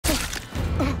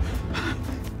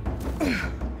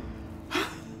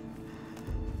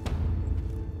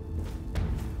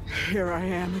Here I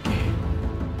am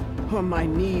again, on my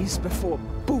knees before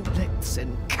bullets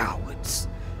and cowards.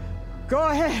 Go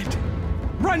ahead,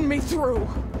 run me through.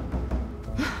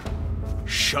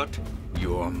 Shut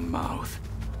your mouth,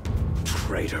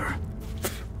 traitor.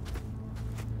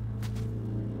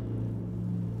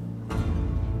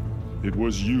 It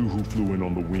was you who flew in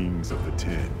on the wings of the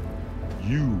Ten.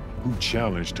 You who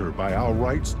challenged her by our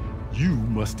rights. You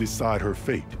must decide her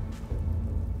fate.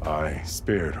 I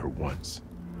spared her once.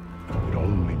 It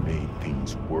only made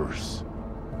things worse.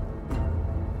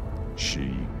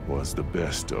 She was the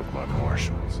best of my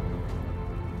marshals.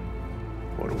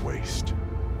 What a waste.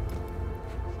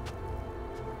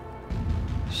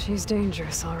 She's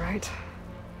dangerous, all right.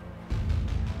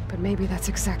 But maybe that's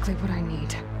exactly what I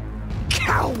need.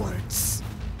 Cowards!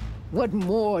 What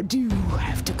more do you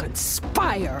have to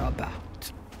conspire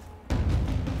about?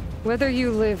 Whether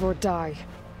you live or die.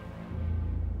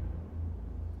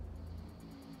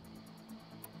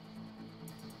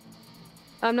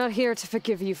 I'm not here to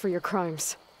forgive you for your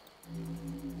crimes.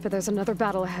 For there's another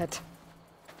battle ahead.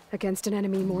 Against an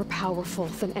enemy more powerful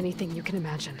than anything you can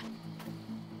imagine.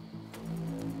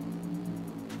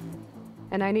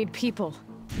 And I need people.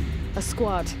 A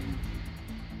squad.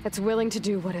 That's willing to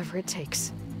do whatever it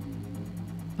takes.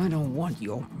 I don't want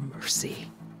your mercy.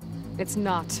 It's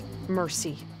not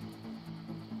mercy.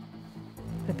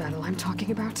 The battle I'm talking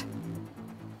about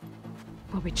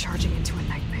will be charging into a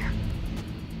nightmare.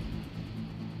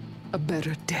 A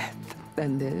better death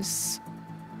than this?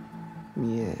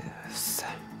 Yes.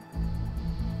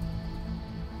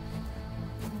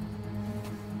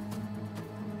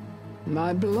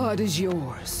 My blood is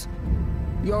yours.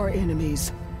 Your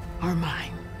enemies are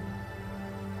mine.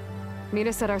 Meet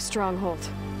us at our stronghold,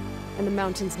 in the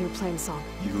mountains near Plainsong.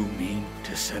 You mean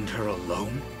to send her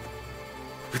alone?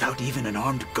 Without even an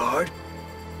armed guard?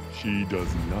 She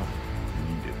does not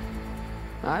need it.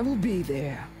 I will be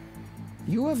there.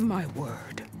 You have my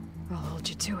word. I'll hold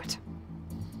you to it.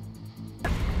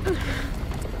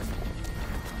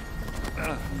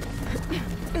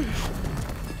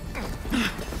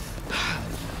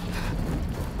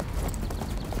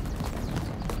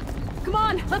 Come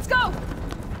on, let's go!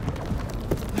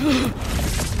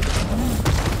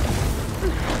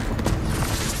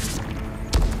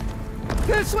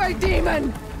 This way,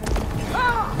 demon!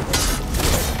 Ah!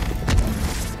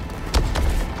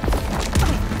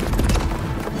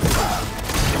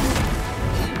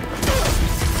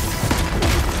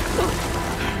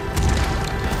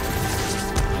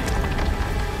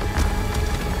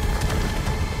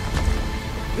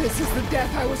 This is the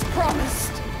death I was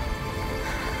promised.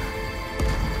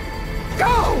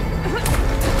 Go!